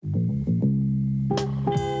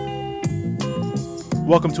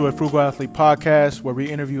Welcome to a Frugal Athlete podcast, where we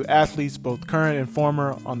interview athletes, both current and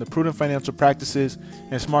former, on the prudent financial practices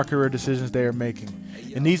and smart career decisions they are making.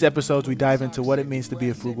 In these episodes, we dive into what it means to be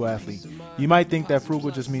a frugal athlete. You might think that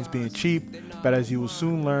frugal just means being cheap, but as you will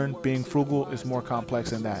soon learn, being frugal is more complex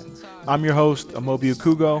than that. I'm your host, Amobi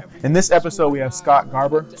Okugo. In this episode, we have Scott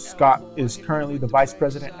Garber. Scott is currently the vice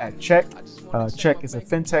president at Check. Check is a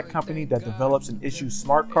fintech company that develops and issues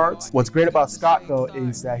smart cards. What's great about Scott, though,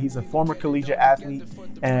 is that he's a former collegiate athlete,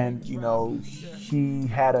 and he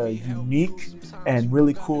had a unique and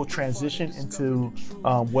really cool transition into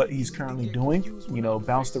what he's currently doing.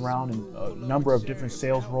 Bounced around in a number of different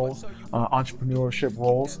sales roles, entrepreneurship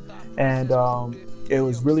roles, and it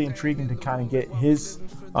was really intriguing to kind of get his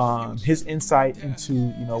insight into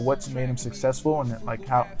what's made him successful and like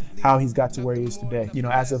how he's got to where he is today.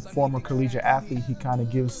 As a former collegiate athlete, he kind of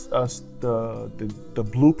gives us the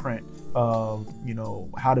blueprint of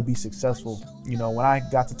how to be successful. When I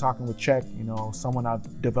got to talking with Check, someone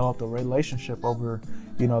I've developed a relationship over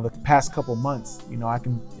the past couple months, I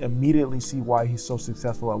can immediately see why he's so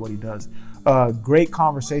successful at what he does. Great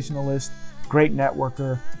conversationalist, great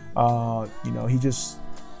networker. He just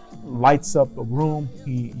lights up a room.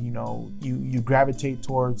 You gravitate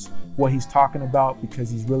towards what he's talking about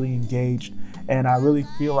because he's really engaged. And I really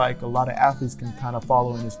feel like a lot of athletes can kind of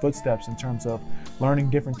follow in his footsteps in terms of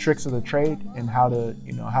learning different tricks of the trade and how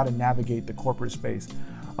to navigate the corporate space.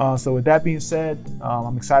 So with that being said,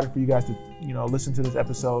 I'm excited for you guys to listen to this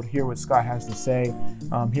episode, hear what Scott has to say,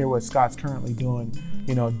 hear what Scott's currently doing,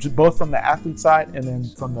 both from the athlete side and then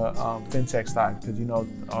from the fintech side, because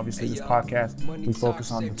obviously this podcast, we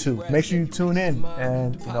focus on the two. Make sure you tune in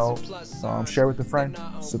and share with a friend,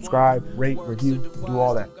 subscribe, rate, review, do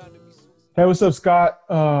all that. Hey, what's up, Scott?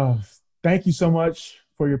 Thank you so much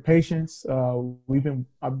for your patience. We've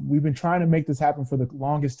been trying to make this happen for the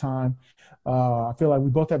longest time. I feel like we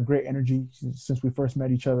both have great energy since we first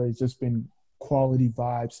met each other. It's just been quality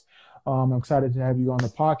vibes. I'm excited to have you on the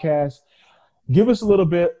podcast. Give us a little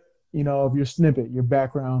bit, of your snippet, your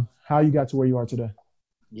background, how you got to where you are today.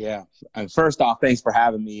 Yeah. And first off, thanks for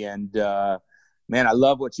having me. And, man, I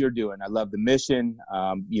love what you're doing. I love the mission.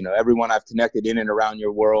 Everyone I've connected in and around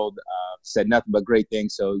your world said nothing but great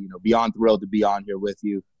things. So, beyond thrilled to be on here with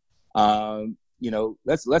you.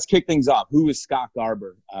 Let's kick things off. Who is Scott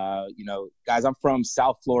Garber? Guys, I'm from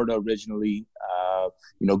South Florida originally.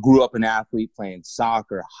 Grew up an athlete playing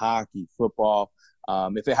soccer, hockey, football.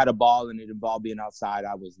 If it had a ball and it involved being outside,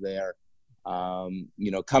 I was there.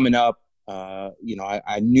 Coming up,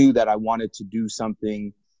 I knew that I wanted to do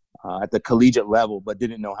something at the collegiate level, but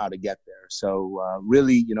didn't know how to get there. So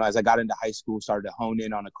really, as I got into high school, started to hone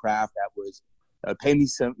in on a craft that was pay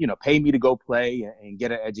me to go play and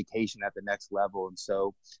get an education at the next level. And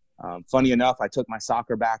so funny enough, I took my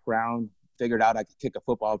soccer background, figured out I could kick a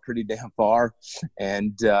football pretty damn far.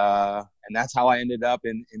 And that's how I ended up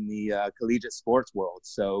in the collegiate sports world.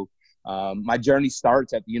 So my journey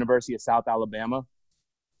starts at the University of South Alabama.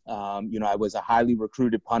 I was a highly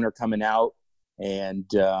recruited punter coming out, and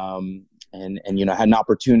had an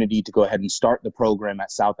opportunity to go ahead and start the program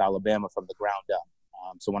at South Alabama from the ground up.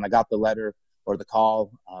 So when I got the letter or the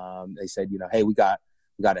call, they said, hey, we got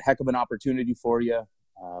a heck of an opportunity for you.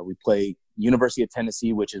 We play University of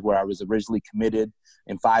Tennessee, which is where I was originally committed,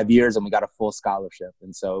 in 5 years, and we got a full scholarship.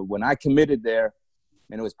 And so when I committed there,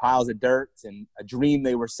 and it was piles of dirt and a dream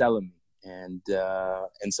they were selling me. And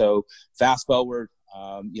so fast forward,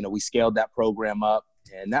 we scaled that program up,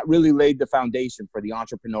 and that really laid the foundation for the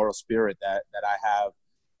entrepreneurial spirit that I have.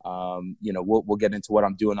 We'll get into what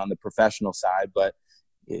I'm doing on the professional side, but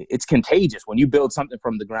it's contagious when you build something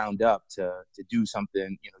from the ground up to do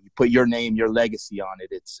something. You put your name, your legacy on it.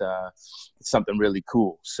 It's something really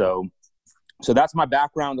cool. So that's my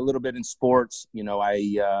background a little bit in sports.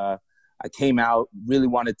 I came out, really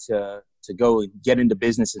wanted to go and get into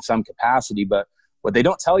business in some capacity, but what they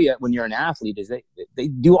don't tell you when you're an athlete is they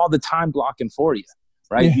do all the time blocking for you,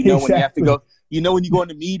 right? Exactly. When you have to go, when you go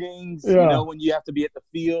into meetings, yeah. When you have to be at the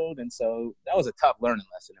field. And so that was a tough learning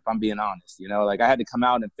lesson, if I'm being honest. I had to come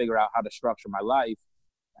out and figure out how to structure my life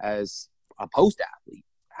as a post athlete.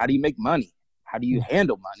 How do you make money? How do you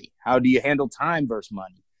handle money? How do you handle time versus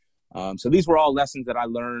money? So these were all lessons that I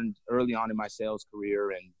learned early on in my sales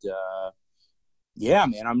career. And, yeah,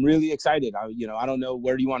 man, I'm really excited. I don't know,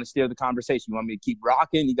 where do you want to steer the conversation? You want me to keep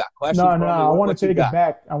rocking? You got questions? No, I want to take it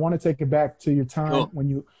back. I want to take it back to your time when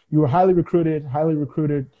you were highly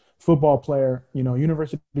recruited football player,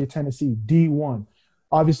 University of Tennessee, D1.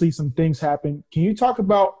 Obviously, some things happened. Can you talk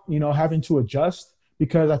about, having to adjust?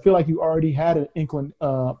 Because I feel like you already had an inkling,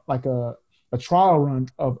 like a trial run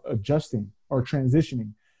of adjusting or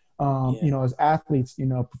transitioning. You know, as athletes, you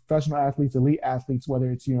know, professional athletes, elite athletes,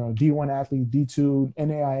 whether it's, you know, D1 athlete, D2,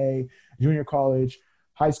 NAIA, junior college,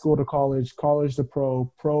 high school to college, college to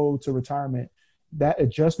pro, pro to retirement, that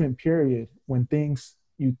adjustment period when things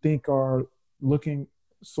you think are looking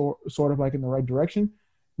sort of like in the right direction,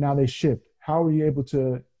 now they shift. How are you able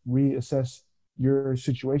to reassess your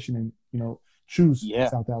situation and, you know, choose Yeah,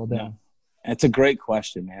 South no, Alabama? it's a great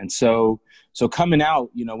question, man. So coming out,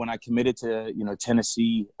 you know, when I committed to, you know,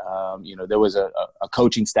 Tennessee, you know, there was a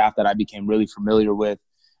coaching staff that I became really familiar with.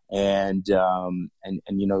 And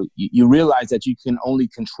you know, you realize that you can only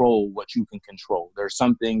control what you can control. There are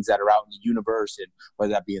some things that are out in the universe, and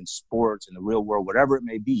whether that be in sports, in the real world, whatever it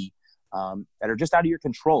may be, that are just out of your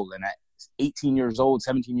control. And at 18 years old,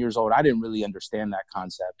 17 years old, I didn't really understand that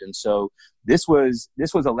concept. And so this was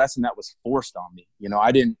a lesson that was forced on me. You know,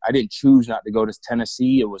 I didn't choose not to go to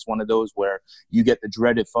Tennessee. It was one of those where you get the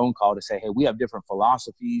dreaded phone call to say, hey, we have different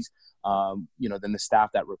philosophies, you know, than the staff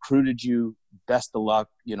that recruited you. Best of luck,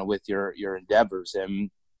 you know, with your endeavors.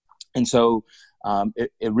 And so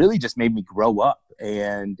it really just made me grow up.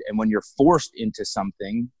 And when you're forced into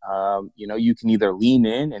something, you know, you can either lean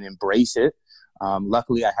in and embrace it.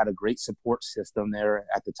 Luckily, I had a great support system there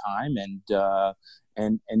at the time,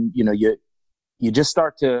 and you know, you just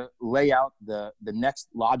start to lay out the next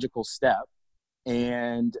logical step.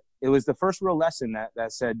 And it was the first real lesson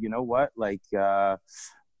that said, you know what, like,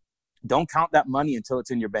 don't count that money until it's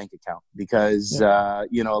in your bank account, because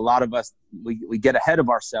you know, a lot of us, we get ahead of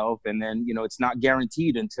ourselves, and then, you know, it's not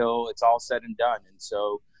guaranteed until it's all said and done. And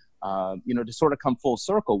so you know, to sort of come full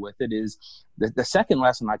circle with it, is the second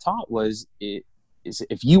lesson I taught is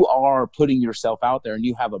if you are putting yourself out there and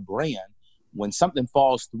you have a brand, when something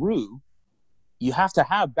falls through, you have to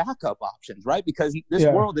have backup options, right? Because this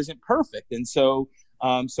Yeah. world isn't perfect. And so,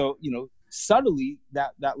 you know, subtly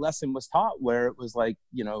that lesson was taught, where it was like,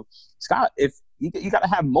 you know, Scott, if you got to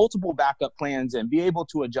have multiple backup plans and be able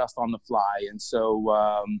to adjust on the fly. And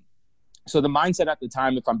so, so the mindset at the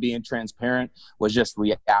time, if I'm being transparent, was just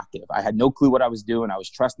reactive. I had no clue what I was doing. I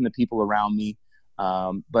was trusting the people around me.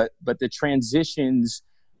 But the transitions,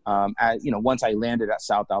 you know, once I landed at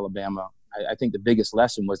South Alabama, I think the biggest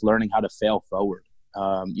lesson was learning how to fail forward.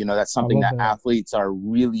 You know, that's I something love that that. athletes are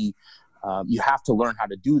really, you have to learn how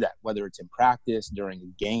to do that, whether it's in practice, during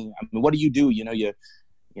a game. I mean, what do? You know,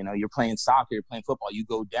 you're playing soccer, you're playing football, you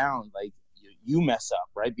go down, like you mess up,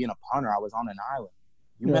 right? Being a punter, I was on an island.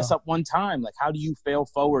 You mess Yeah. up one time, like, how do you fail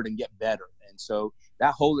forward and get better? And so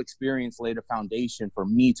that whole experience laid a foundation for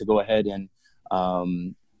me to go ahead and,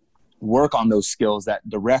 work on those skills that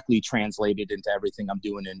directly translated into everything I'm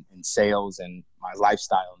doing in sales and my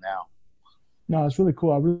lifestyle now. No, it's really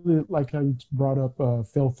cool. I really like how you brought up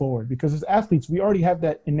fail forward, because as athletes, we already have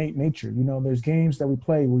that innate nature. You know, there's games that we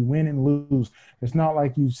play, we win and lose. It's not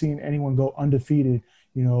like you've seen anyone go undefeated,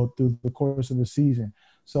 you know, through the course of the season.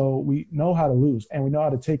 So we know how to lose, and we know how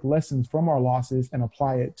to take lessons from our losses and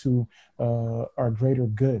apply it to our greater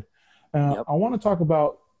good. Yep. I want to talk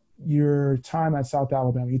about your time at South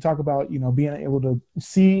Alabama. You talk about, you know, being able to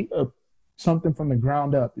see something from the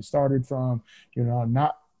ground up. It started from, you know,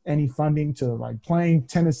 not any funding to like playing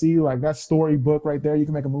Tennessee, like that storybook right there. You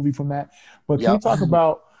can make a movie from that. But can you Yep. talk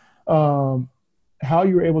about how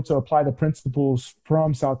you were able to apply the principles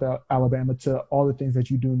from South Alabama to all the things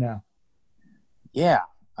that you do now? Yeah.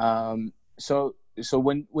 So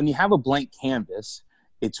when you have a blank canvas,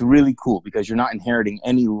 it's really cool because you're not inheriting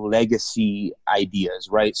any legacy ideas,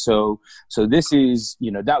 right? So this is,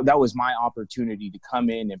 you know, that was my opportunity to come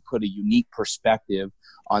in and put a unique perspective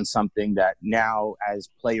on something that now, as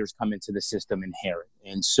players come into the system, inherit.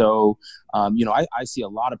 And so, you know, I see a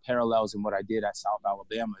lot of parallels in what I did at South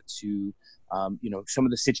Alabama to, you know, some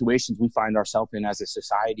of the situations we find ourselves in as a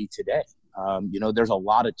society today. You know, there's a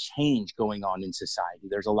lot of change going on in society.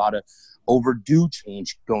 There's a lot of overdue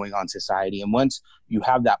change going on in society. And once you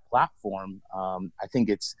have that platform, I think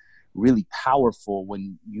it's really powerful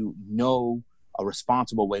when you know a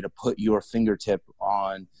responsible way to put your fingertip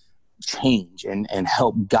on change and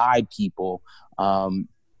help guide people.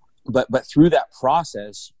 But through that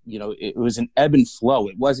process, you know, it was an ebb and flow.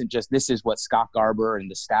 It wasn't just, this is what Scott Garber and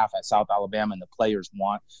the staff at South Alabama and the players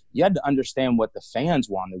want. You had to understand what the fans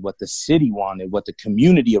wanted, what the city wanted, what the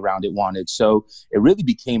community around it wanted. So it really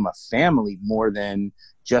became a family more than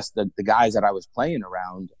just the guys that I was playing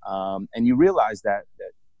around. And you realize that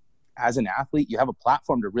as an athlete, you have a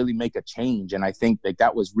platform to really make a change. And I think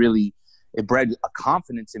that was really, it bred a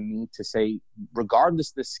confidence in me to say,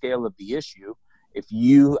 regardless the scale of the issue, if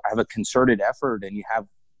you have a concerted effort and you have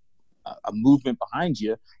a movement behind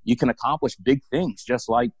you, you can accomplish big things, just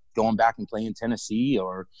like going back and playing Tennessee,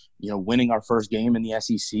 or, winning our first game in the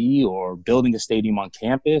SEC, or building a stadium on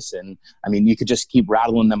campus. And I mean, you could just keep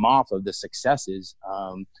rattling them off of the successes.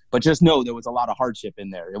 But just know there was a lot of hardship in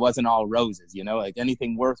there. It wasn't all roses, like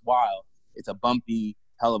anything worthwhile, it's a bumpy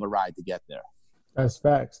hell of a ride to get there. That's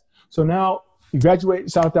facts. So now you graduate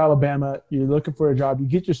South Alabama, you're looking for a job, you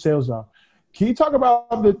get your sales job. Can you talk about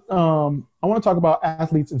I want to talk about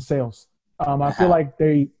athletes and sales. I feel like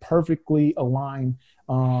they perfectly align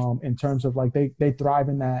in terms of like they thrive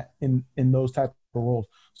in that, in those type of roles.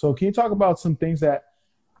 So can you talk about some things that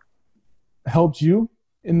helped you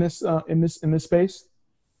in this space?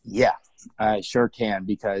 Yeah, I sure can,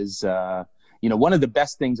 because one of the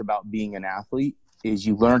best things about being an athlete is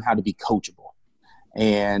you learn how to be coachable.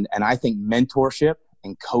 And I think mentorship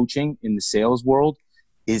and coaching in the sales world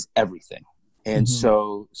is everything. And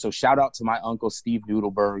so shout out to my uncle, Steve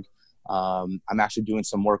Noodleberg. I'm actually doing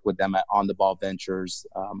some work with them at On the Ball Ventures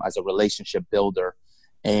as a relationship builder.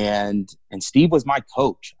 And Steve was my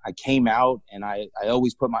coach. I came out, and I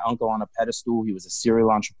always put my uncle on a pedestal. He was a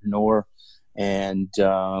serial entrepreneur. And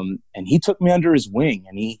he took me under his wing,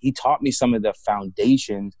 and he taught me some of the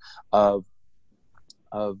foundations of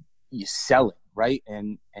selling, right?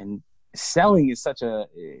 And selling is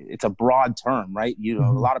it's a broad term, right?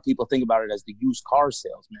 A lot of people think about it as the used car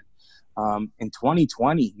salesman. In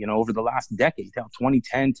 2020, over the last decade,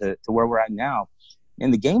 2010 to where we're at now,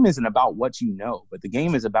 and the game isn't about what you know, but the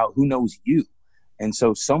game is about who knows you. And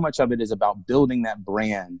so much of it is about building that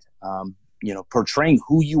brand, portraying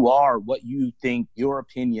who you are, what you think, your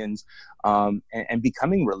opinions, and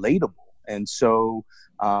becoming relatable. And so,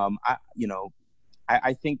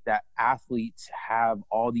 I think that athletes have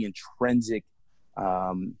all the intrinsic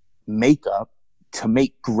makeup to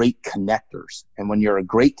make great connectors. And when you're a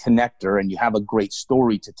great connector and you have a great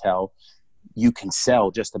story to tell, you can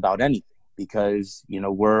sell just about anything, because,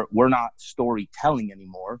 we're not storytelling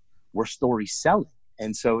anymore. We're story selling.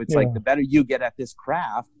 And so it's like, the better you get at this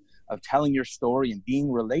craft of telling your story and being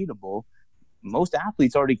relatable, most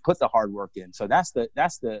athletes already put the hard work in. So that's the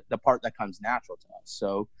part that comes natural to us.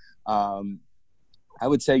 So, I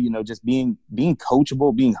would say, just being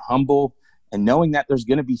coachable, being humble, and knowing that there's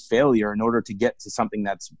going to be failure in order to get to something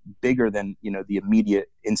that's bigger than, the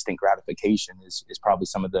immediate instant gratification is probably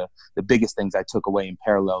some of the biggest things I took away in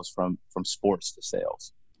parallels from sports to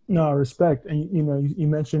sales. No, respect. And, you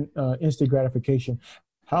mentioned instant gratification.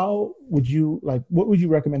 How would you what would you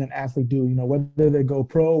recommend an athlete do, whether they go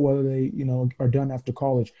pro, whether they, are done after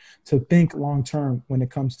college, to think long-term when it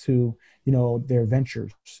comes to, their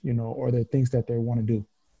ventures, or the things that they want to do?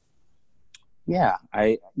 Yeah,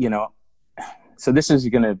 so this is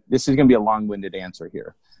going to be a long-winded answer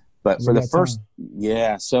here, but for the first,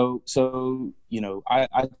 yeah. So,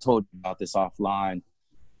 I told you about this offline.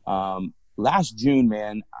 Last June,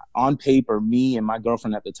 man, on paper, me and my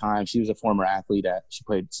girlfriend at the time, she was a former athlete she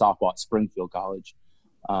played softball at Springfield College.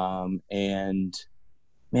 And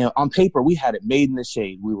man, on paper, we had it made in the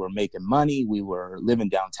shade. We were making money. We were living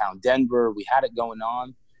downtown Denver. We had it going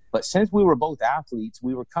on. But since we were both athletes,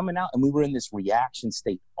 we were coming out and we were in this reaction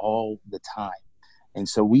state all the time. And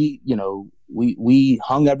so we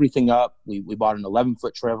hung everything up. We bought an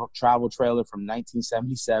 11-foot travel trailer from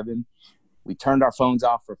 1977. We turned our phones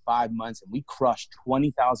off for 5 months, and we crushed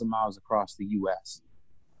 20,000 miles across the U.S.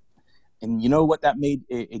 And you know what that made?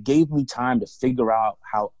 It gave me time to figure out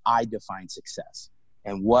how I define success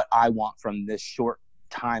and what I want from this short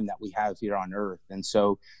time that we have here on earth. And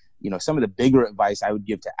so, some of the bigger advice I would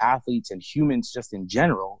give to athletes and humans just in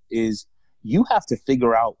general is you have to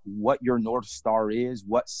figure out what your North Star is,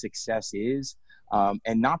 what success is,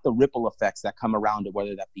 and not the ripple effects that come around it,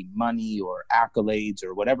 whether that be money or accolades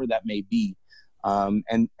or whatever that may be.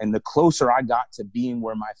 And the closer I got to being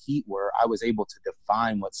where my feet were, I was able to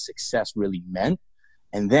define what success really meant.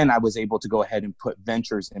 And then I was able to go ahead and put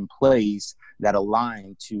ventures in place that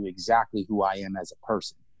align to exactly who I am as a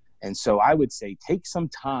person. And so I would say take some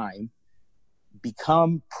time,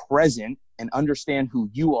 become present, and understand who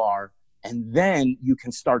you are. And then you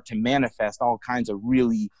can start to manifest all kinds of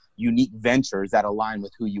really unique ventures that align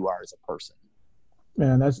with who you are as a person.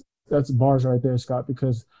 Man, that's bars right there, Scott,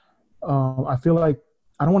 because I feel like,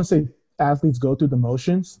 I don't want to say athletes go through the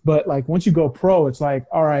motions, but like once you go pro, it's like,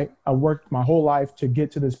 all right, I worked my whole life to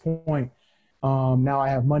get to this point. Now I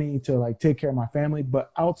have money to like take care of my family.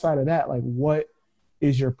 But outside of that, like, what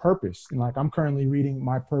is your purpose? And like, I'm currently reading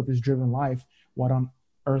My Purpose Driven Life. What on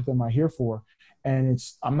earth am I here for? And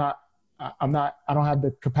I don't have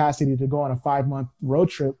the capacity to go on a 5-month road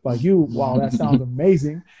trip like you. Wow, that sounds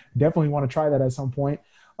amazing. Definitely want to try that at some point.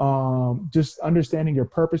 Just understanding your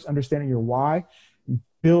purpose, understanding your why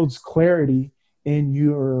builds clarity in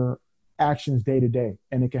your actions day to day.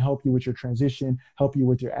 And it can help you with your transition, help you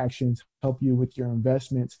with your actions, help you with your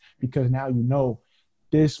investments, because now you know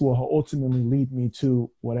this will ultimately lead me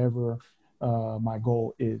to whatever my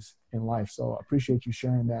goal is in life. So I appreciate you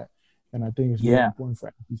sharing that. And I think it's very Yeah. important for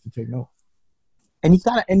athletes to take note. And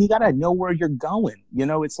you gotta know where you're going.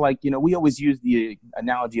 It's like, we always use the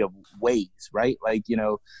analogy of ways, right? Like,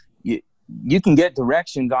 you can get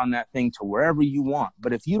directions on that thing to wherever you want.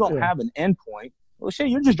 But if you don't Yeah. have an endpoint, well, shit,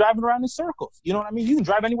 you're just driving around in circles. You know what I mean? You can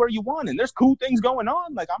drive anywhere you want, and there's cool things going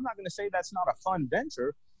on. Like, I'm not going to say that's not a fun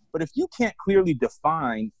venture, but if you can't clearly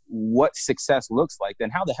define what success looks like,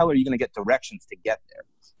 then how the hell are you going to get directions to get there?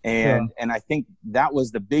 Yeah. And I think that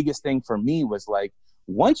was the biggest thing for me, was like,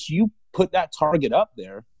 once you put that target up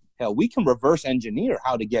there, hell, we can reverse engineer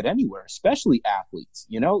how to get anywhere, especially athletes.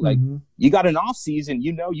 Like, Mm-hmm. you got an off season,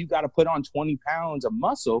 you got to put on 20 pounds of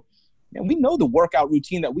muscle. And we know the workout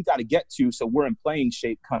routine that we got to get to, so we're in playing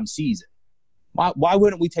shape come season. Why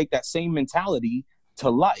wouldn't we take that same mentality to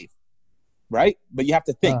life, right? But you have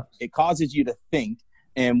to think. It causes you to think.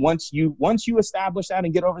 And once you establish that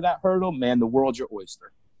and get over that hurdle, man, the world's your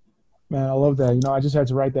oyster. Man, I love that. I just had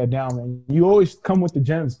to write that down, man. You always come with the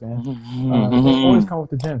gems, man. Always Mm-hmm. come with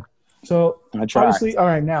the gems. So I try. obviously, all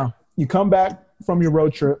right, now you come back from your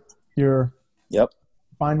road trip, your Yep.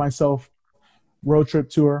 Find Myself road trip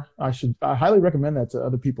tour. I highly recommend that to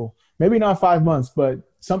other people. Maybe not 5 months, but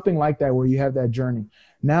something like that where you have that journey.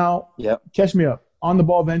 Now, Yep. catch me up. On the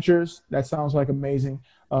Ball Ventures, that sounds like amazing.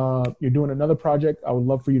 You're doing another project. I would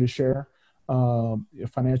love for you to share a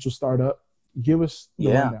financial startup. Give us the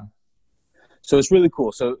Yeah. rundown. So it's really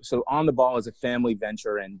cool. So On the Ball is a family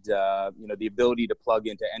venture, and the ability to plug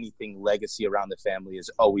into anything legacy around the family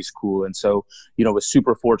is always cool. And so was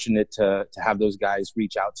super fortunate to have those guys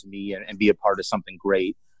reach out to me and be a part of something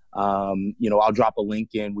great. I'll drop a link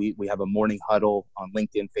in. We have a morning huddle on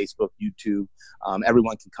LinkedIn, Facebook, YouTube.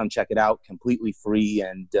 Everyone can come check it out, completely free.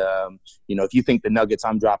 And if you think the nuggets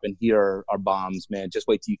I'm dropping here are bombs, man, just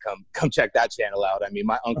wait till you come check that channel out. I mean,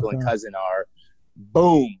 my uncle and cousin are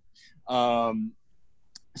boom.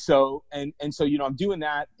 So I'm doing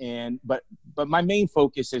that, but my main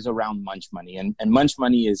focus is around Munch Money, and Munch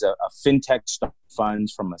Money is a fintech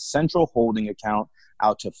funds from a central holding account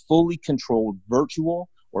out to fully controlled virtual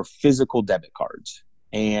or physical debit cards.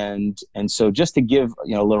 And so just to give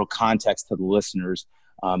a little context to the listeners,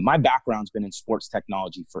 my background's been in sports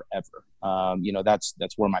technology forever.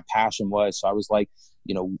 That's where my passion was. So I was like,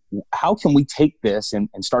 how can we take this and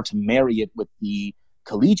start to marry it with the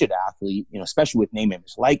collegiate athlete, especially with name,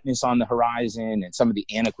 image, likeness on the horizon and some of the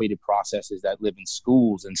antiquated processes that live in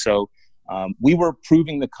schools. And so we were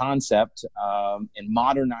proving the concept and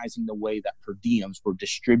modernizing the way that per diems were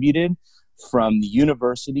distributed from the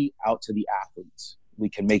university out to the athletes. We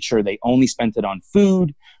can make sure they only spent it on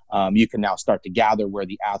food. You can now start to gather where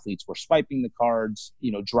the athletes were swiping the cards,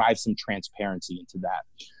 drive some transparency into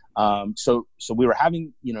that. So we were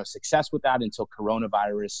having, success with that until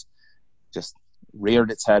coronavirus just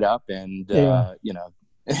reared its head up, and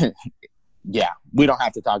yeah, we don't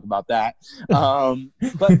have to talk about that.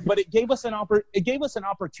 But it gave us an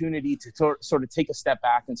opportunity to sort of take a step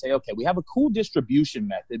back and say, okay, we have a cool distribution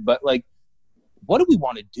method, but like, what do we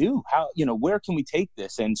want to do? How, where can we take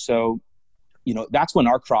this? And so, that's when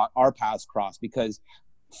our paths cross, because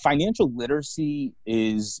financial literacy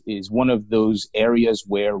is one of those areas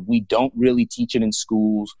where we don't really teach it in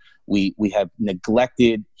schools. We have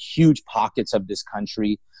neglected huge pockets of this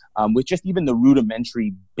country with just even the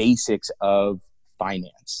rudimentary basics of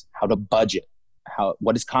finance, how to budget,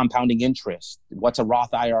 what is compounding interest, what's a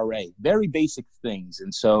Roth IRA, very basic things.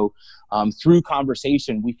 And so through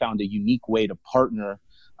conversation, we found a unique way to partner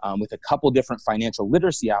with a couple different financial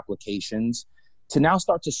literacy applications to now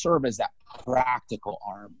start to serve as that practical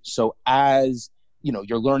arm. So as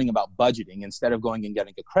you're learning about budgeting, instead of going and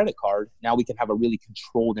getting a credit card, now we can have a really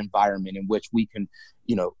controlled environment in which we can,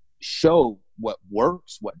 show what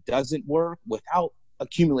works, what doesn't work, without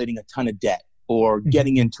accumulating a ton of debt or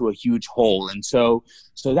getting into a huge hole. And so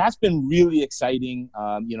that's been really exciting,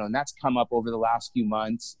 and that's come up over the last few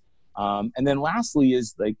months. And then lastly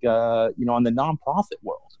is like, on the nonprofit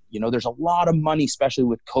world, there's a lot of money, especially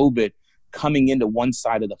with COVID, coming into one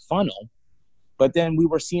side of the funnel. But then we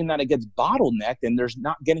were seeing that it gets bottlenecked and there's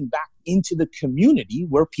not getting back into the community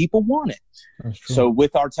where people want it. That's true. So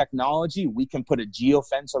with our technology, we can put a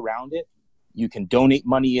geofence around it. You can donate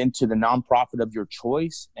money into the nonprofit of your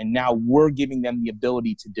choice. And now we're giving them the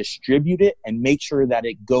ability to distribute it and make sure that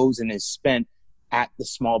it goes and is spent at the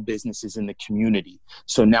small businesses in the community.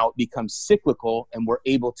 So now it becomes cyclical, and we're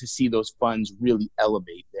able to see those funds really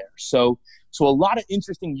elevate there. So a lot of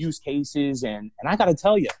interesting use cases, and I got to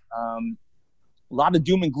tell you, a lot of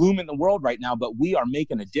doom and gloom in the world right now, but we are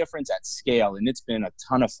making a difference at scale, and it's been a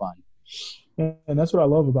ton of fun. And that's what I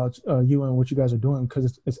love about you and what you guys are doing,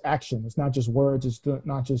 because it's action. It's not just words. It's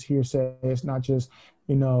not just hearsay. It's not just,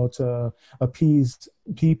 to appease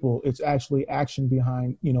people. It's actually action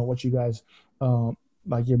behind, what you guys,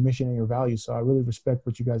 like your mission and your values. So I really respect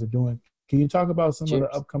what you guys are doing. Can you talk about some Cheers.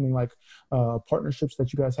 of the upcoming partnerships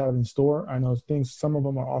that you guys have in store? I know some of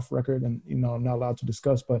them are off record and, I'm not allowed to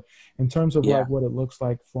discuss, but in terms of like what it looks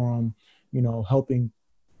like from,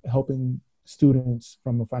 helping students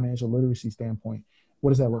from a financial literacy standpoint, what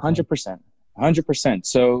does that look like? 100%.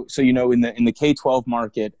 So in the K-12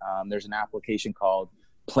 market, there's an application called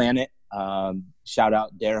Planet. Shout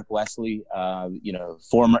out Derek Wesley,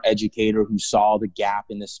 former educator who saw the gap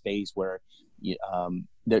in the space where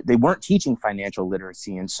they weren't teaching financial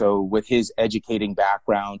literacy. And so with his educating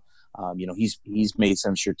background, he's made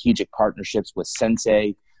some strategic partnerships with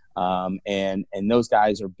Sensei, and those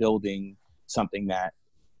guys are building something that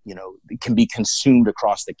can be consumed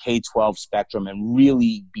across the K-12 spectrum and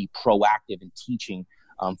really be proactive in teaching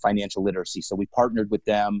financial literacy. So we partnered with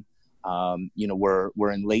them.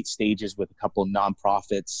 We're in late stages with a couple of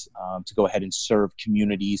nonprofits to go ahead and serve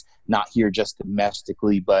communities, not here just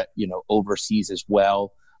domestically, but overseas as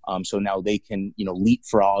well. So now they can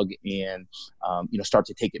leapfrog and start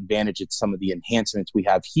to take advantage of some of the enhancements we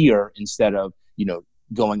have here instead of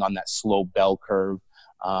going on that slow bell curve.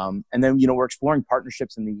 And then we're exploring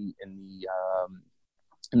partnerships in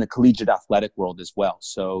the collegiate athletic world as well.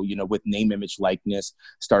 So with name, image, likeness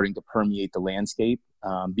starting to permeate the landscape,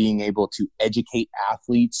 being able to educate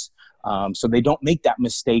athletes so they don't make that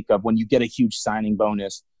mistake of when you get a huge signing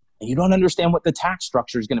bonus and you don't understand what the tax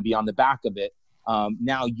structure is going to be on the back of it.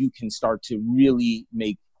 Now you can start to really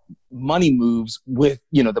make money moves with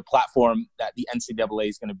the platform that the NCAA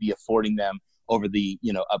is going to be affording them over the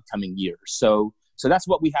upcoming years. So that's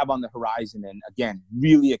what we have on the horizon. And again,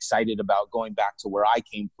 really excited about going back to where I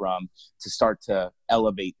came from to start to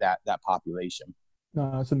elevate that population.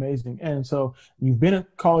 No, that's amazing. And so you've been a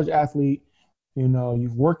college athlete,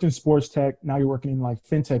 you've worked in sports tech. Now you're working in like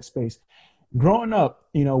fintech space. Growing up,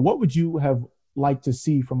 what would you have liked to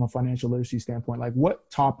see from a financial literacy standpoint? Like what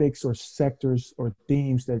topics or sectors or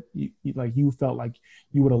themes that you felt like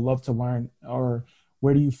you would have loved to learn, or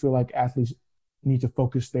where do you feel like athletes need to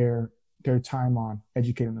focus their time on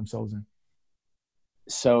educating themselves in?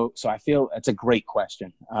 So I feel that's a great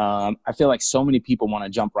question. I feel like so many people want to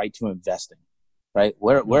jump right to investing, right?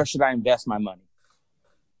 Where should I invest my money?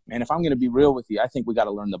 And if I'm going to be real with you, I think we got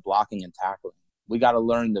to learn the blocking and tackling. We got to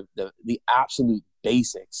learn the absolute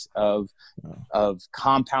basics of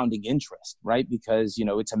compounding interest, right? Because,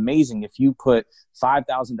 it's amazing if you put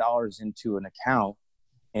 $5,000 into an account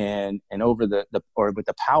and over or with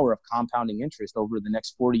the power of compounding interest over the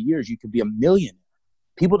next 40 years, you could be a millionaire.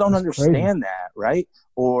 People don't understand that, right?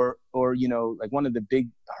 Or like one of the big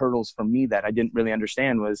hurdles for me that I didn't really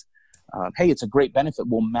understand was, hey, it's a great benefit.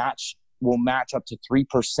 We'll match up to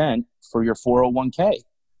 3% for your 401k.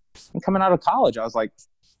 And coming out of college, I was like,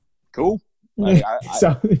 cool.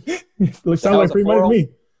 Sounds like free money to me.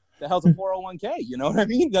 The hell's a 401k? You know what I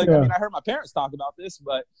mean? I mean, I heard my parents talk about this,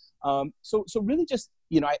 but so really just,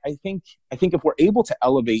 I think if we're able to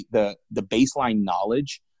elevate the baseline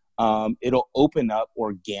knowledge, it'll open up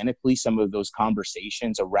organically some of those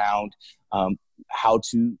conversations around how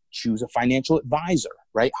to choose a financial advisor,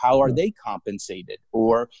 right? How are they compensated?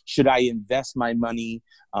 Or should I invest my money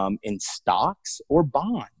in stocks or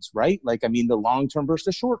bonds, right? Like, I mean, the long-term versus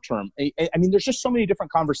the short-term. I mean, there's just so many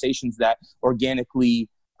different conversations that organically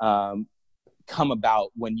come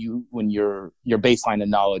about when your baseline of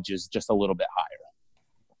knowledge is just a little bit higher.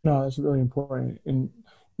 No, that's really important. And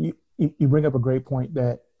you bring up a great point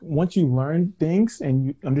that once you learn things and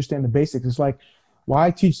you understand the basics, it's like, why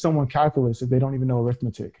teach someone calculus if they don't even know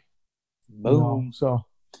arithmetic? Boom. So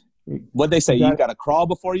what they say, you got to crawl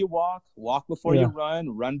before you walk before you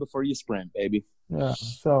run before you sprint, baby. Yeah.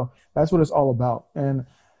 So that's what it's all about. And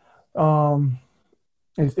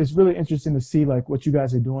it's really interesting to see like what you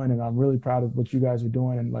guys are doing. And I'm really proud of what you guys are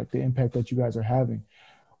doing and like the impact that you guys are having.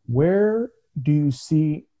 Where do you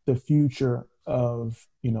see the future of,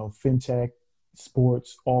 fintech,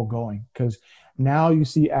 sports all going? Because now you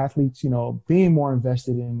see athletes, being more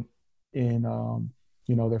invested in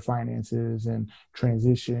their finances and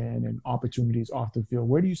transition and opportunities off the field.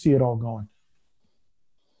 Where do you see it all going?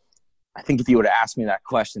 I think if you would have asked me that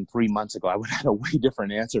question 3 months ago, I would have had a way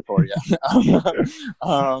different answer for you.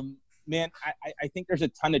 Man, I think there's a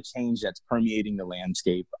ton of change that's permeating the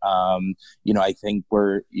landscape. I think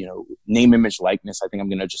name, image, likeness, I think I'm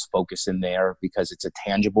going to just focus in there because it's a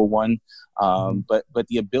tangible one. But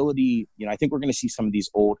the ability, I think we're going to see some of these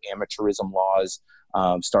old amateurism laws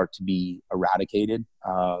start to be eradicated.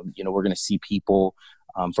 We're going to see people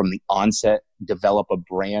from the onset develop a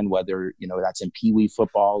brand, whether, that's in Pee Wee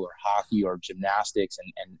football or hockey or gymnastics,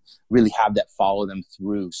 and really have that follow them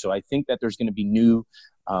through. So I think that there's going to be new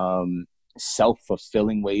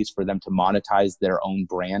self-fulfilling ways for them to monetize their own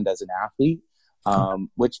brand as an athlete,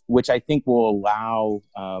 which I think will allow,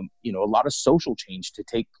 a lot of social change to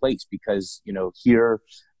take place because, here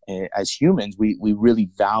as humans, we really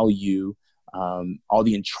value all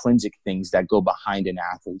the intrinsic things that go behind an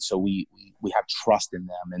athlete. So we have trust in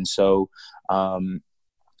them. And so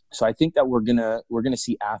I think that we're gonna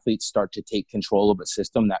see athletes start to take control of a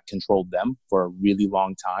system that controlled them for a really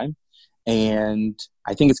long time. And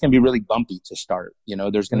I think it's going to be really bumpy to start.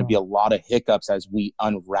 There's going to be a lot of hiccups as we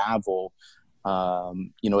unravel, a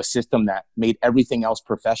system that made everything else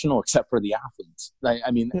professional except for the athletes.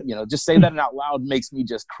 Just say that out loud makes me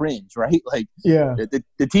just cringe, right? Like, the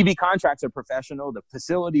TV contracts are professional, the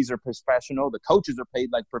facilities are professional, the coaches are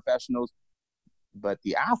paid like professionals, but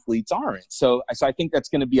the athletes aren't. So I think that's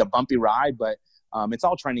going to be a bumpy ride, but it's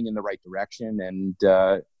all trending in the right direction.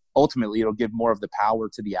 And ultimately, it'll give more of the power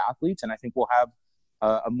to the athletes. And I think we'll have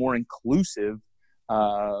a more inclusive,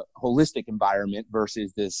 holistic environment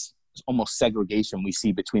versus this almost segregation we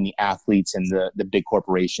see between the athletes and the big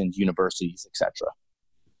corporations, universities, etc.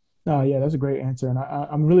 Oh, yeah, that's a great answer. And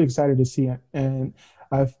I'm really excited to see it. And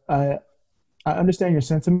I understand your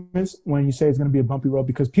sentiments when you say it's going to be a bumpy road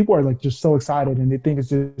because people are like just so excited and they think it's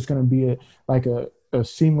just going to be a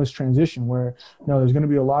seamless transition where there's going to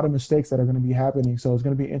be a lot of mistakes that are going to be happening. So it's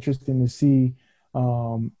going to be interesting to see,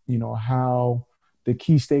 how the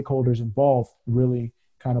key stakeholders involved really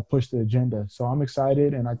kind of push the agenda. So I'm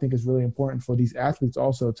excited. And I think it's really important for these athletes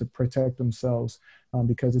also to protect themselves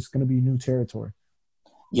because it's going to be new territory.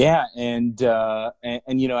 Yeah. And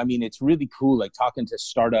it's really cool, like talking to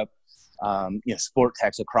startup, sport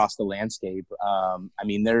techs across the landscape.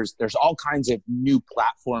 There's all kinds of new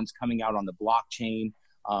platforms coming out on the blockchain.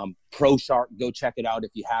 ProShark, go check it out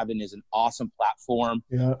if you haven't, is an awesome platform.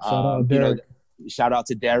 Yeah, shout out Derek. Shout out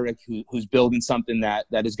to Derek, who's building something that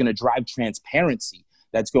is going to drive transparency,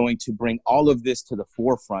 that's going to bring all of this to the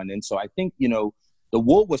forefront. And so I think, the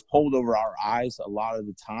wool was pulled over our eyes a lot of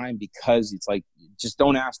the time because it's like, just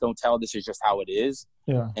don't ask, don't tell. This is just how it is.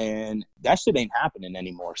 Yeah. And that shit ain't happening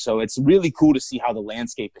anymore. So it's really cool to see how the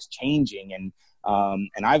landscape is changing. And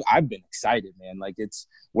I've been excited, man. Like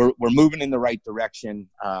we're moving in the right direction,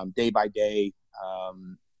 day by day.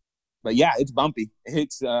 But yeah, it's bumpy.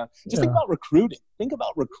 It's think about recruiting. Think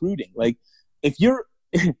about recruiting. Like if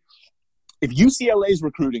UCLA is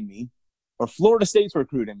recruiting me, or Florida State's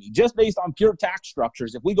recruiting me, just based on pure tax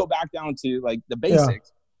structures, if we go back down to like the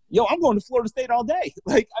basics, I'm going to Florida State all day.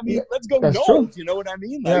 Like, let's go Noles, true. You know what I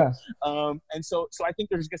mean? Like, and so I think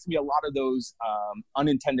there's going to be a lot of those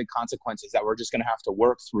unintended consequences that we're just going to have to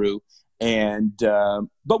work through. And,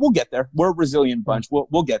 but we'll get there. We're a resilient bunch.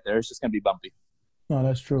 We'll get there. It's just going to be bumpy. No,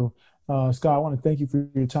 that's true. Scott, I want to thank you for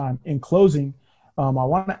your time. In closing, I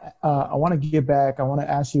want to get back. I want to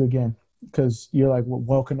ask you again, because you're like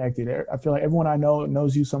well connected. I feel like everyone I know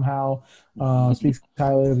knows you somehow, speaks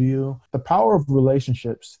highly of you. The power of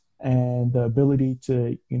relationships and the ability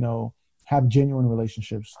to, have genuine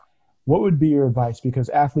relationships. What would be your advice? Because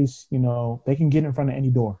athletes, they can get in front of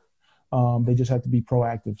any door. They just have to be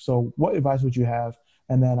proactive. So what advice would you have?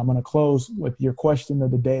 And then I'm going to close with your question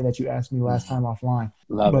of the day that you asked me last time offline.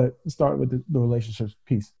 But start with the relationships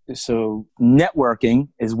piece. So networking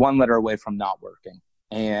is one letter away from not working.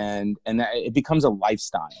 And that it becomes a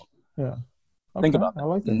lifestyle. Yeah. Okay, think about that. I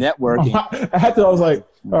like that. Networking. I was like,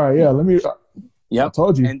 all right, yeah, let me. Yep. I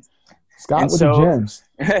told you. Scott with the gems.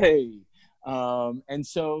 Hey. And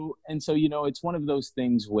so, it's one of those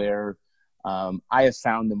things where I have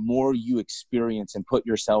found the more you experience and put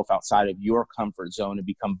yourself outside of your comfort zone and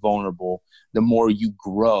become vulnerable, the more you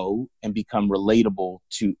grow and become relatable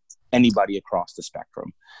to anybody across the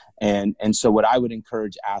spectrum. And so what I would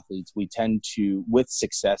encourage athletes, we tend to, with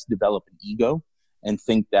success, develop an ego and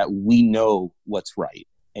think that we know what's right.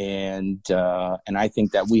 And I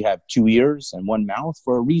think that we have two ears and one mouth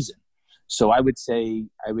for a reason. So I would say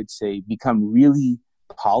become really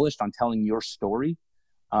polished on telling your story,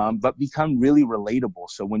 but become really relatable.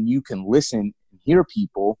 So when you can listen and hear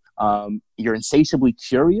people, you're insatiably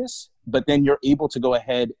curious, but then you're able to go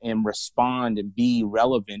ahead and respond and be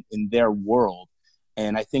relevant in their world.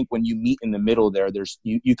 And I think when you meet in the middle there,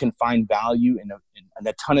 you can find value in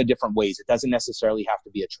a ton of different ways. It doesn't necessarily have to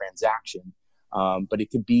be a transaction, but it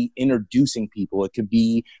could be introducing people. It could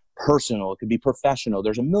be personal. It could be professional.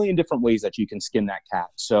 There's a million different ways that you can skin that cat.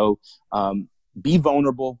 So be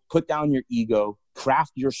vulnerable, put down your ego,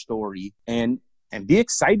 craft your story, and be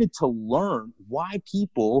excited to learn why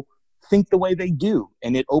people think the way they do.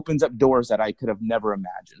 And it opens up doors that I could have never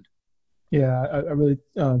imagined. Yeah, I really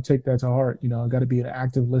take that to heart. You know, got to be an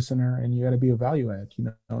active listener, and you got to be a value add,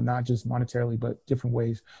 you know, not just monetarily, but different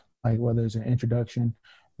ways, like whether it's an introduction,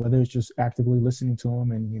 whether it's just actively listening to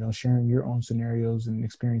them and, you know, sharing your own scenarios and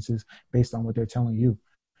experiences based on what they're telling you.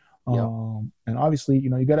 Yep. And obviously, you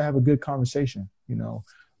know, you got to have a good conversation, you know,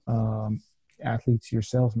 athletes, your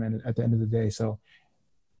salesman at the end of the day. So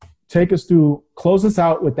take us through, close us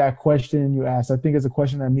out with that question you asked. I think it's a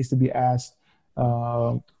question that needs to be asked,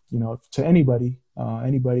 you know, to anybody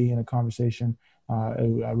in a conversation.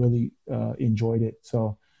 I really enjoyed it.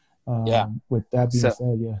 So with that being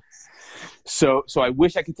said, yeah. So I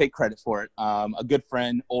wish I could take credit for it. A good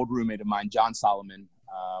friend, old roommate of mine, John Solomon,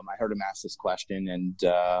 I heard him ask this question, and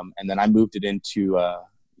then I moved it into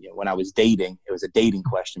you know, when I was dating. It was a dating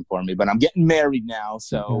question for me, but I'm getting married now.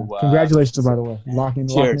 So congratulations, by the way, locking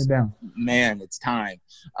it down. Man, it's time.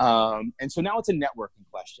 And so now it's a networking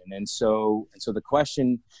question. And so the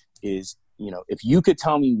question is, you know, if you could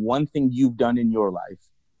tell me one thing you've done in your life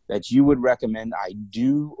that you would recommend I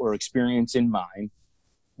do or experience in mine,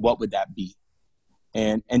 what would that be?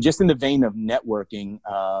 And just in the vein of networking,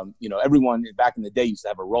 you know, everyone back in the day used to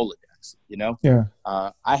have a Rolodex, you know? Yeah.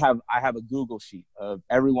 I have a Google sheet of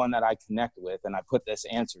everyone that I connect with, and I put this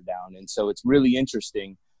answer down. And so it's really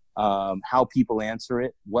interesting how people answer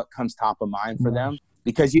it, what comes top of mind for them,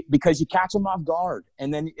 because you catch them off guard,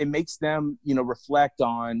 and then it makes them, you know, reflect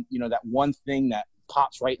on, you know, that one thing that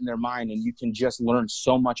pops right in their mind, and you can just learn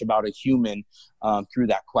so much about a human through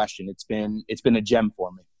that question. It's been a gem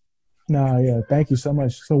for me. Yeah. Thank you so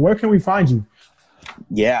much. So where can we find you?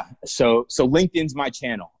 Yeah. So LinkedIn's my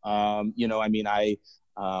channel. You know, I mean,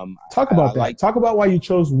 talk about that. Talk about why you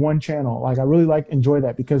chose one channel. Like, I really enjoy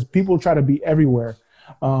that, because people try to be everywhere,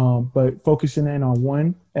 but focusing in on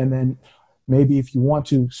one, and then maybe if you want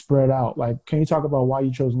to spread out. Like, can you talk about why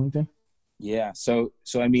you chose LinkedIn? Yeah. So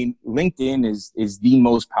I mean, LinkedIn is the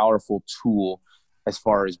most powerful tool as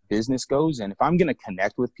far as business goes. And if I'm going to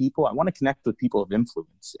connect with people, I want to connect with people of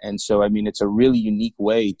influence. And so, I mean, it's a really unique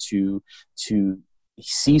way to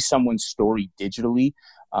see someone's story digitally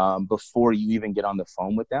before you even get on the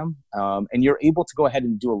phone with them. And you're able to go ahead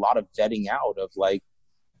and do a lot of vetting out of, like,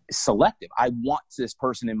 selective. I want this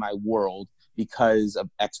person in my world because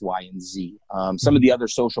of X, Y, and Z. Some of the other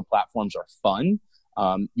social platforms are fun.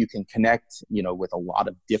 You can connect, you know, with a lot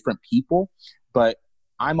of different people, but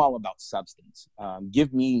I'm all about substance.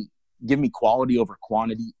 Give me quality over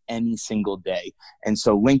quantity any single day. And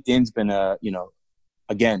so LinkedIn's been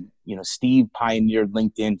again, Steve pioneered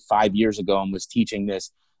LinkedIn 5 years ago and was teaching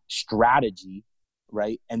this strategy,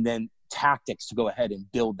 right? And then tactics to go ahead and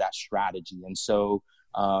build that strategy. And so,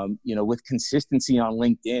 with consistency on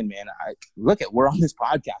LinkedIn, man, we're on this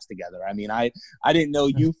podcast together. I mean, I didn't know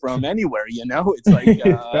you from anywhere, it's like,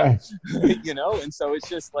 and so it's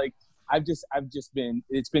just like,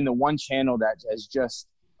 it's been the one channel that has just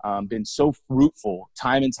been so fruitful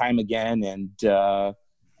time and time again. And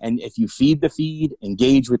if you feed the feed,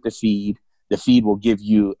 engage with the feed will give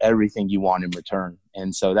you everything you want in return.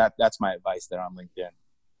 And so that's my advice there on LinkedIn.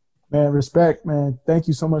 Man, respect, man. Thank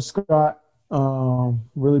you so much, Scott.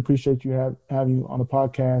 Really appreciate you have you on the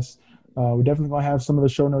podcast. We're definitely going to have some of the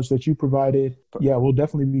show notes that you provided. Yeah, we'll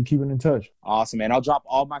definitely be keeping in touch. Awesome, man. I'll drop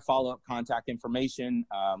all my follow-up contact information,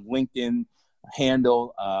 LinkedIn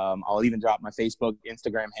handle. I'll even drop my Facebook,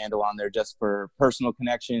 Instagram handle on there just for personal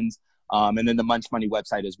connections. And then the Munch Money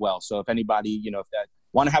website as well. So if anybody, if that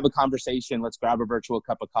want to have a conversation, let's grab a virtual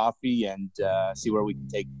cup of coffee and see where we can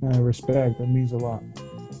take it. Respect. That means a lot.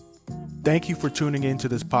 Thank you for tuning in to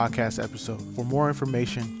this podcast episode. For more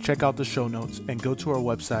information, check out the show notes and go to our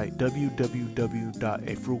website,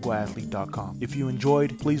 www.afrugalathlete.com. If you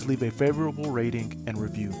enjoyed, please leave a favorable rating and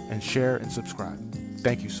review, and share and subscribe.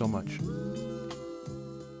 Thank you so much.